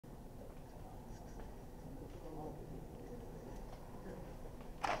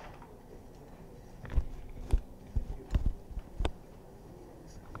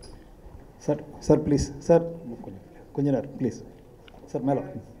Sir sir please sir கொஞ்ச நேரம் please sir மேலே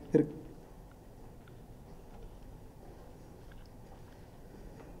இருக்கு.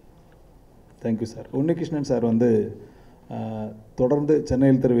 Thank you sir. உன்னிகிருஷ்ணன் சார் வந்து தொடர்ந்து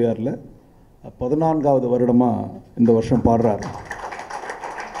சென்னையில் திருவையாறில் 14வது வருடமாக இந்த வருஷம் பாடுறார்.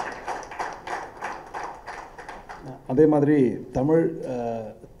 அதே மாதிரி தமிழ்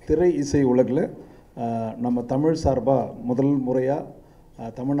திரை இசை உலகில் நம்ம தமிழ் சார்பாக முதல் முறையாக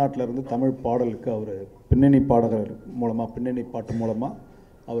தமிழ்நாட்டிலேருந்து தமிழ் பாடலுக்கு அவர் பின்னணி பாடகர் மூலமாக பின்னணி பாட்டு மூலமாக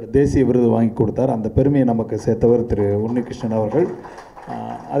அவர் தேசிய விருது வாங்கி கொடுத்தார். அந்த பெருமையை நமக்கு சேர்த்தவர் திரு உன்னிகிருஷ்ணன் அவர்கள்.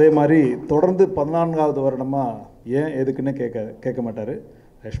 அதே மாதிரி தொடர்ந்து 14வது வருடமாக ஏன் எதுக்குன்னு கேட்க மாட்டார்.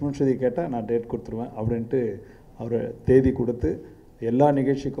 லக்ஷ்மண் ஸ்ருதி கேட்டால் நான் டேட் கொடுத்துருவேன் அப்படின்ட்டு அவர் தேதி கொடுத்து எல்லா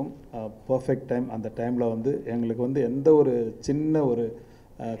நிகழ்ச்சிக்கும் பர்ஃபெக்ட் டைம், அந்த டைமில் வந்து எங்களுக்கு வந்து எந்த ஒரு சின்ன ஒரு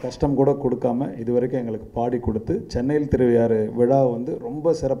கஷ்டம் கூட கொடுக்காம இது வரைக்கும் எங்களுக்கு பாடி கொடுத்து சென்னையில் திருவையாறு விழாவை வந்து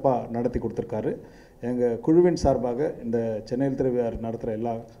ரொம்ப சிறப்பாக நடத்தி கொடுத்துருக்காரு. எங்கள் குழுவின் சார்பாக இந்த சென்னையில் திருவையாறு நடத்துகிற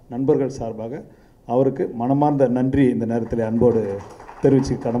எல்லா நண்பர்கள் சார்பாக அவருக்கு மனமார்ந்த நன்றி இந்த நேரத்தில் அன்போடு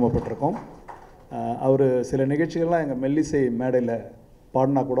தெரிவித்து கடமைப்பட்டிருக்கோம். அவர் சில நிகழ்ச்சிகள்லாம் எங்கள் மெல்லிசை மேடையில்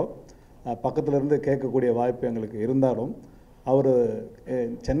பாடினா கூட பக்கத்தில் இருந்து கேட்கக்கூடிய வாய்ப்பு எங்களுக்கு இருந்தாலும் அவர்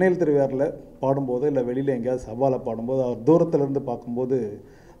சென்னையில் திருவையாறில் பாடும்போது இல்லை வெளியில் எங்கேயாவது சவாலை பாடும்போது அவர் தூரத்துலேருந்து பார்க்கும்போது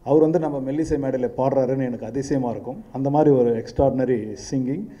அவர் வந்து நம்ம மெல்லிசை மேடையில் பாடுறாருன்னு எனக்கு அதிசயமாக இருக்கும். அந்த மாதிரி ஒரு எக்ஸ்ட்ராடினரி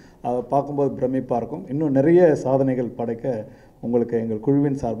சிங்கிங் அதை பார்க்கும்போது பிரமிப்பாக இருக்கும். இன்னும் நிறைய சாதனைகள் படைக்க உங்களுக்கு எங்கள்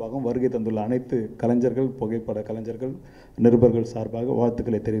குழுவின் சார்பாகவும் வருகை தந்துள்ள அனைத்து கலைஞர்கள், புகைப்பட கலைஞர்கள், நிருபர்கள் சார்பாக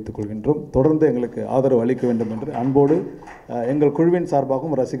வாழ்த்துக்களை தெரிவித்துக் கொள்கின்றோம். தொடர்ந்து எங்களுக்கு ஆதரவு அளிக்க வேண்டும் என்று அன்போடு எங்கள் குழுவின்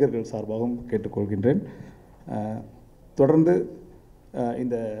சார்பாகவும் ரசிகர்கள் சார்பாகவும் கேட்டுக்கொள்கின்றேன். தொடர்ந்து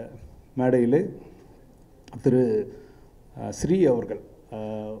இந்த மேடையிலே திரு ஸ்ரீ அவர்கள்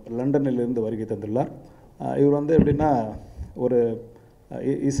லண்டனிலிருந்து வருகை தந்துள்ளார். இவர் வந்து எப்படின்னா ஒரு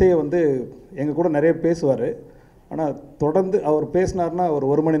இசையை வந்து எங்கள் கூட நிறைய பேசுவார். ஆனால் தொடர்ந்து அவர் பேசினார்னா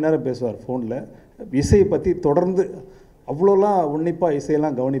ஒரு மணி நேரம் பேசுவார் ஃபோனில். இசையை பற்றி தொடர்ந்து அவ்வளோலாம் உன்னிப்பாக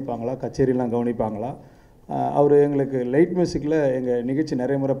இசையெல்லாம் கவனிப்பாங்களா, கச்சேரியெல்லாம் கவனிப்பாங்களா. அவர் எங்களுக்கு லைட் மியூசிக்கில் எங்கள் நிகழ்ச்சி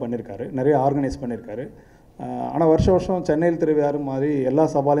நிறைய முறை பண்ணியிருக்காரு, நிறைய ஆர்கனைஸ் பண்ணியிருக்காரு. ஆனால் வருஷம் சென்னையில் திருவையாறு மாதிரி எல்லா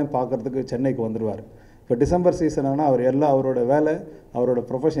சவாலையும் பார்க்குறதுக்கு சென்னைக்கு வந்துடுவார். இப்போ டிசம்பர் சீசன் ஆனால் அவர் அவரோட வேலை, அவரோட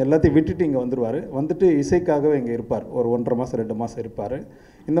ப்ரொஃபஷன் எல்லாத்தையும் விட்டுட்டு இங்கே வந்துடுவார். வந்துட்டு இசைக்காகவே இங்கே இருப்பார். ஒரு 1.5 மாதம் 2 மாதம் இருப்பார்.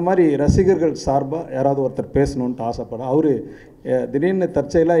 இந்த மாதிரி ரசிகர்கள் சார்பாக யாராவது ஒருத்தர் பேசணுன்ட்டு ஆசைப்பட அவர் திடீர்னு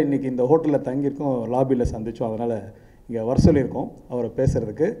தற்செயலாக இன்றைக்கி இந்த ஹோட்டலில் தங்கியிருக்கோம், லாபியில் சந்தித்தோம். அதனால் இங்கே வர சொல்லியிருக்கோம் அவரை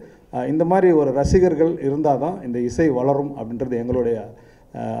பேசுகிறதுக்கு. இந்த மாதிரி ஒரு ரசிகர்கள் இருந்தால் தான் இந்த இசை வளரும் அப்படின்றது எங்களுடைய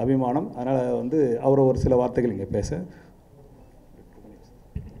அபிமானம். அதனால் வந்து அவரை ஒரு சில வார்த்தைகள் இங்கே பேச.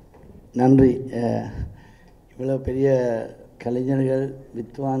 நன்றி. இவ்வளோ பெரிய கலைஞர்கள்,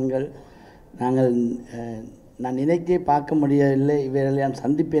 வித்வான்கள், நான் நினைத்தே பார்க்க முடியவில்லை இவர்களை நான்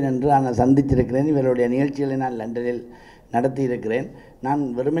சந்திப்பேன் என்று நான் சந்தித்திருக்கிறேன். இவருடைய நிகழ்ச்சிகளை நான் லண்டனில் நடத்தி இருக்கிறேன். நான்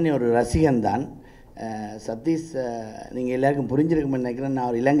வெறுமனே ஒரு ரசிகன்தான். சதீஷ், நீங்கள் எல்லாருக்கும் புரிஞ்சிருக்கும்னு நினைக்கிறேன்.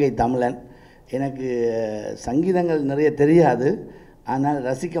 நான் ஒரு இலங்கை தமிழன். எனக்கு சங்கீதங்கள் நிறைய தெரியாது, ஆனால்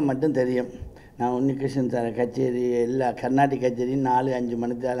ரசிக்க மட்டும் தெரியும். நான் உன்னிகிருஷ்ணன் சார் கச்சேரி, எல்லா கர்நாடிக் கச்சேரியும் 4-5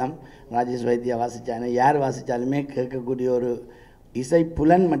 மணித்தாலும் ராஜேஷ் வைத்தியா வாசித்தாங்க. யார் வாசித்தாலுமே கேட்கக்கூடிய ஒரு இசை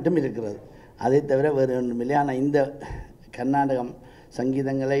புலன் மட்டும் இருக்கிறது. அதை தவிர வேறு ஒன்றுமில்லை. ஆனால் இந்த கர்நாடகம்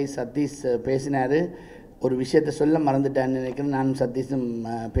சங்கீதங்களை சதீஷ் பேசினார். ஒரு விஷயத்தை சொல்ல மறந்துட்டான்னு நினைக்கிறேன். நானும் சதீஷும்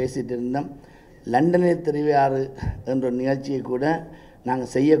பேசிகிட்டு இருந்தோம். லண்டனில் திருவையாறு என்ற ஒரு நிகழ்ச்சியை கூட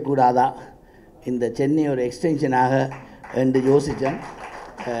நாங்கள் செய்யக்கூடாதா, இந்த சென்னை ஒரு எக்ஸ்டென்ஷனாக என்று யோசித்தோம்.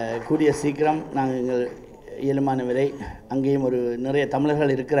 கூடிய சீக்கிரம் நாங்கள் இயலுமான வரை அங்கேயும் நிறைய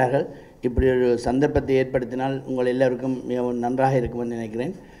தமிழர்கள் இருக்கிறார்கள். இப்படி ஒரு சந்தர்ப்பத்தை ஏற்படுத்தினால் உங்கள் எல்லோருக்கும் மிகவும் நன்றாக இருக்கும்னு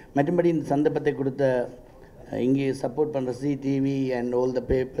நினைக்கிறேன். மற்றபடி இந்த சந்தர்ப்பத்தை கொடுத்த இங்கே சப்போர்ட் பண்ணுற CTV and all the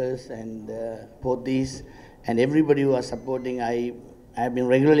papers and Pothis and everybody who are supporting. I have been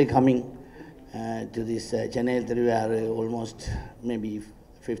regularly coming to this Chennai Thiruviyaaru almost maybe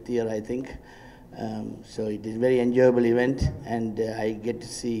 5th year I think. So it is a very enjoyable event, and I get to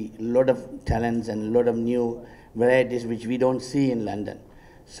see a lot of talents and a lot of new varieties which we don't see in London.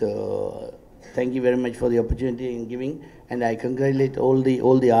 So thank you very much for the opportunity in giving, and I congratulate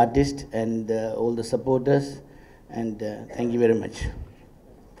all the artists and all the supporters, and thank you very much.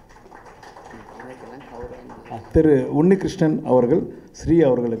 திரு உன்னிகிருஷ்ணன் அவர்கள் ஸ்ரீ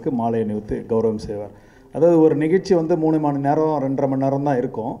அவர்களுக்கு மாலை அணிவித்து கௌரவம் செய்வார். அதாவது ஒரு நிகழ்ச்சி வந்து 3 மணி நேரம் 2.5 மணி நேரம் தான்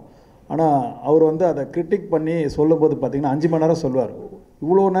இருக்கும். ஆனால் அவர் வந்து அதை கிரிட்டிக் பண்ணி சொல்லும்போது பார்த்திங்கன்னா 5 மணி நேரம் சொல்லுவார்.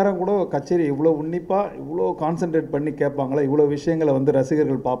 இவ்வளோ நேரம் கூட கச்சேரி இவ்வளோ உன்னிப்பாக இவ்வளோ கான்சென்ட்ரேட் பண்ணி கேட்பாங்களா, இவ்வளோ விஷயங்களை வந்து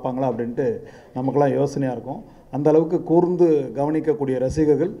ரசிகர்கள் பார்ப்பாங்களா அப்படின்ட்டு நமக்கெல்லாம் யோசனையாக இருக்கும். அந்த அளவுக்கு கூர்ந்து கவனிக்கக்கூடிய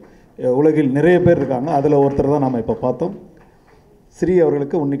ரசிகர்கள் உலகில் நிறைய பேர் இருக்காங்க. அதில் ஒருத்தர் தான் நம்ம இப்போ பார்த்தோம். ஸ்ரீ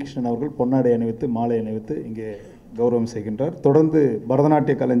அவர்களுக்கு உன்னிகிருஷ்ணன் அவர்கள் பொன்னாடை அணிவித்து மாலை அணிவித்து இங்கே கௌரவம் செய்கின்றார். தொடர்ந்து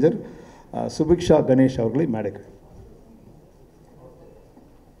பரதநாட்டிய கலைஞர் சுபிக்ஷா கணேஷ் அவர்களை மேடைக்கு.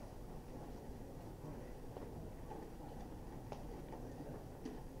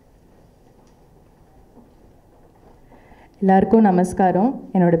 எல்லாருக்கும் நமஸ்காரம்.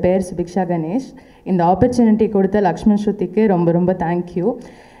 என்னோட பேர் சுபிக்ஷா கணேஷ். இந்த ஆப்பர்ச்சுனிட்டி கொடுத்த லக்ஷ்மண் ஸ்ருதிக்கு ரொம்ப ரொம்ப தேங்க்யூ.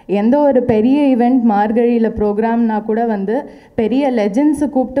 எந்த ஒரு பெரிய ஈவெண்ட் மார்கழியில் ப்ரோக்ராம்னா கூட பெரிய லெஜெண்ட்ஸை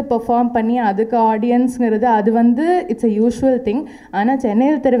கூப்பிட்டு பெர்ஃபார்ம் பண்ணி அதுக்கு ஆடியன்ஸுங்கிறது அது இட்ஸ் அ யூஷுவல் திங். ஆனால்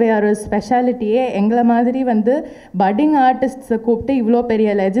சென்னையில் திருவையாறு ஸ்பெஷாலிட்டியே எங்களை மாதிரி பட்டிங் ஆர்டிஸ்ட்ஸை கூப்பிட்டு இவ்வளோ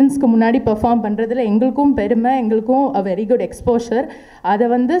பெரிய லெஜெண்ட்ஸ்க்கு முன்னாடி பெர்ஃபார்ம் பண்ணுறதுல எங்களுக்கும் பெருமை, எங்களுக்கும் அ வெரி குட் எக்ஸ்போஷர்.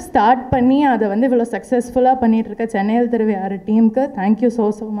 அதை ஸ்டார்ட் பண்ணி அதை இவ்வளோ சக்ஸஸ்ஃபுல்லாக பண்ணிகிட்ருக்க சென்னையில் திருவையாறு டீமுக்கு தேங்க்யூ ஸோ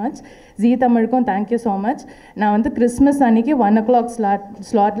மச். ஜீ தமிழுக்கும் தேங்க்யூ ஸோ மச். நான் கிறிஸ்மஸ் அன்னைக்கு 1 o'clock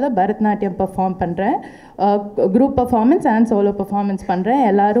ஸ்லாட்டில் பரதநாட்டியம் பெர்ஃபார்ம் பண்ணுறேன். Group performance and solo performance பண்ணுறேன்.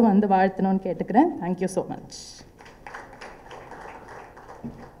 எல்லோரும் வாழ்த்தணும்னு கேட்டுக்கிறேன். Thank you so much.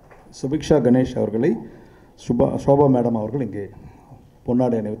 Subiksha Ganesh அவர்களை சோபா மேடம் அவர்கள் இங்கே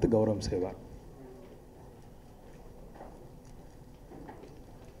பொன்னாடை அணிவித்து கௌரவம் செய்வார்.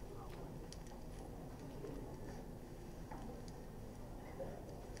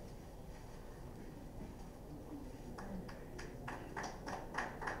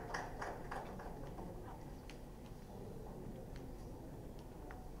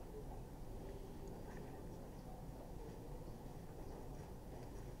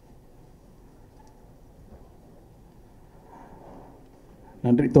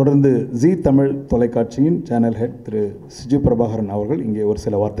 நன்றி. தொடர்ந்து ஜீ தமிழ் தொலைக்காட்சியின் சேனல் ஹெட் திரு சிஜு பிரபாகரன் அவர்கள் இங்கே ஒரு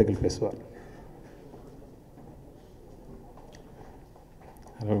சில வார்த்தைகள் பேசுவார்.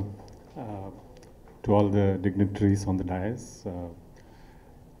 Hello to all the dignitaries on the dais,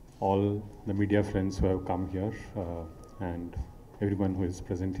 all the media friends who have come here, and everyone who is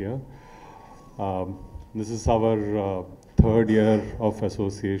present here. This is our third year of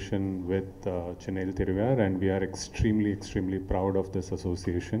association with Chennai Thiruvayar, and we are extremely proud of this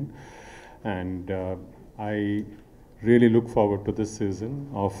association. And I really look forward to this season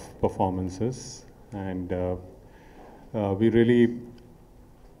of performances, and we really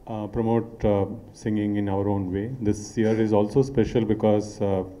promote singing in our own way. This year is also special because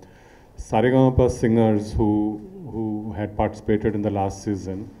Saregama singers who had participated in the last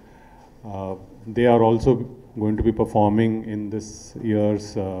season, they are also going to be performing in this year's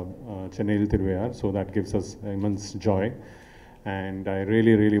Chennai Thiruvayar, so that gives us immense joy. And I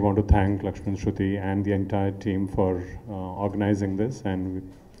really want to thank Lakshman Shruti and the entire team for organizing this, and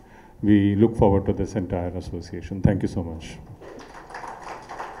we look forward to this entire association. Thank you so much.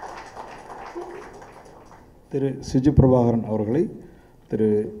 திரு சிஜு பிரபாகரன் அவர்களை திரு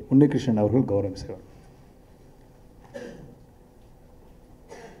உன்னிகிருஷ்ணன் அவர்கள் கௌரவம் செய்வார்.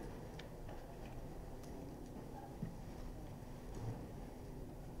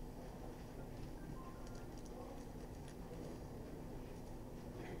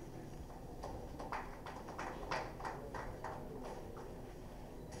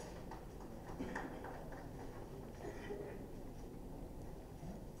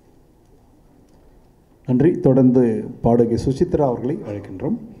 நன்றி. தொடர்ந்து பாடகி சுசித்ரா அவர்களை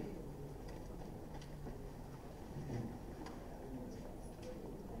அழைக்கின்றோம்.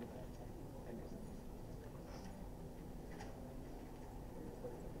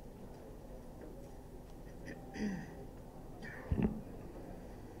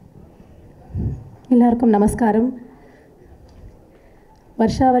 எல்லாருக்கும் நமஸ்காரம்.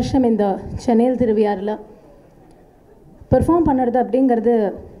 வருஷம் இந்த சென்னையில் திருவையாறில் பெர்ஃபார்ம் பண்ணுறது அப்படிங்கிறது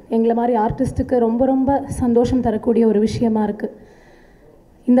எங்களை மாதிரி ஆர்டிஸ்ட்டுக்கு ரொம்ப சந்தோஷம் தரக்கூடிய ஒரு விஷயமா இருக்குது.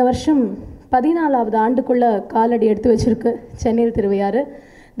 இந்த வருஷம் 14வது ஆண்டுக்குள்ளே காலடி எடுத்து வச்சுருக்கு சென்னையில் திருவையாறு.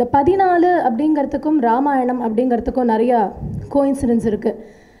 இந்த 14 அப்படிங்கிறதுக்கும் ராமாயணம் அப்படிங்கிறதுக்கும் நிறையா கோயின்சிடன்ஸ் இருக்குது.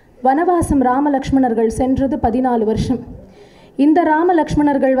 வனவாசம் ராமலக்ஷ்மணர்கள் சென்றது 14 வருஷம். இந்த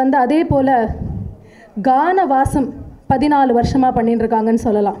ராமலக்ஷ்மணர்கள் அதே போல் கானவாசம் 14 வருஷமாக பண்ணிட்டு இருக்காங்கன்னு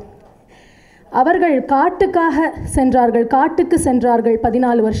சொல்லலாம். அவர்கள் காட்டுக்காக சென்றார்கள், காட்டுக்கு சென்றார்கள்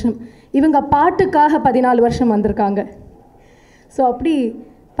 14 வருஷம். இவங்க பாட்டுக்காக 14 வருஷம் வந்திருக்காங்க. ஸோ அப்படி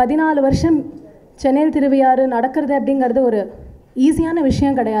 14 வருஷம் சென்னையில் திருவையாறு நடக்கிறது அப்படிங்கிறது ஒரு ஈஸியான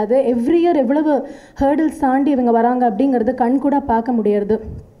விஷயம் கிடையாது. எவ்ரி இயர் எவ்வளவு ஹேர்டில்ஸ் தாண்டி இவங்க வராங்க அப்படிங்கிறது கண் கூட பார்க்க முடியறது.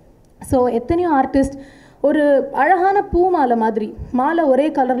 ஸோ எத்தனையோ ஆர்டிஸ்ட் ஒரு அழகான பூ மாலை மாதிரி, மாலை ஒரே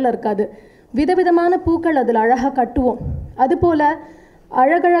கலரில் இருக்காது, விதவிதமான பூக்கள் அதில் அழகாக கட்டுவோம். அதுபோல்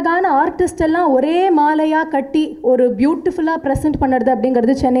அழகழகான ஆர்டிஸ்ட் எல்லாம் ஒரே மாலையாக கட்டி ஒரு பியூட்டிஃபுல்லாக ப்ரெசென்ட் பண்ணுறது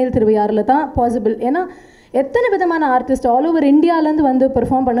அப்படிங்கிறது சென்னையில் திருவையாறில் தான் பாசிபிள். ஏன்னா எத்தனை விதமான ஆர்டிஸ்ட் ஆல் ஓவர் இந்தியாவிலேருந்து வந்து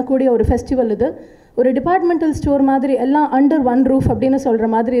பெர்ஃபார்ம் பண்ணக்கூடிய ஒரு ஃபெஸ்டிவல் இது. ஒரு டிபார்ட்மெண்டல் ஸ்டோர் மாதிரி எல்லாம் அண்டர் ஒன் ரூஃப் அப்படின்னு சொல்கிற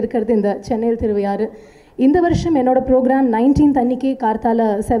மாதிரி இருக்கிறது இந்த சென்னையில் திருவையாறு. இந்த வருஷம் என்னோடய ப்ரோக்ராம் 19th அன்னைக்கு கார்த்தால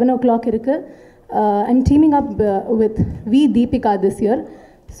 7 o'clock இருக்குது. I'm teaming up with we Deepika this year.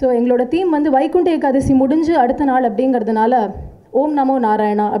 So எங்களோட தீம் வந்து வைகுண்ட ஏகாதசி முடிஞ்சு அடுத்த நாள் அப்படிங்கிறதுனால ஓம் நமோ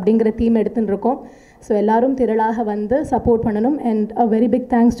நாராயணா அப்படிங்கிற தீம் எடுத்துன்னு இருக்கோம். ஸோ எல்லாரும் திரளாக வந்து சப்போர்ட் பண்ணணும். And a very big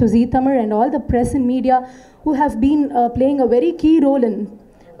thanks to Zee Tamil and all the press and media who have been playing a very key role in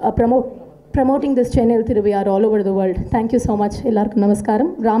promoting this Chennai Thiruviyar all over the world. Thank you so much. எல்லாருக்கும்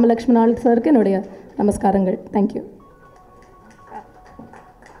நமஸ்காரம். ராமலக்ஷ்மணால் சாருக்கு என்னுடைய நமஸ்காரங்கள். Thank you.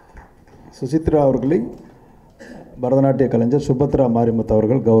 Suchitra அவர்களை பரதநாட்டிய கலைஞர் சுபத்ரா மாரிமுத்து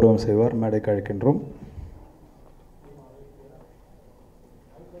அவர்கள் கௌரவம் செய்வார். மேடைக்கு அழைக்கின்றோம்.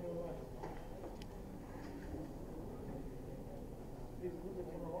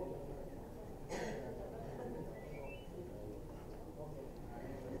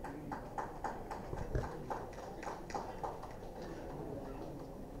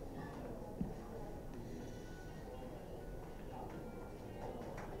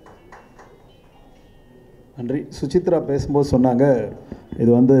 நன்றி. சுசித்ரா பேசும்போது சொன்னாங்க இது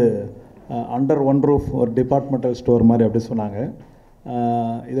வந்து அண்டர் ஒன் ரூஃப் ஒரு டிபார்ட்மெண்டல் ஸ்டோர் மாதிரி அப்படி சொன்னாங்க.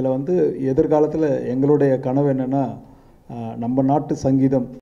 இதில் வந்து எதிர்காலத்தில் எங்களுடைய கனவு என்னென்னா நம்ம நாட்டு சங்கீதம்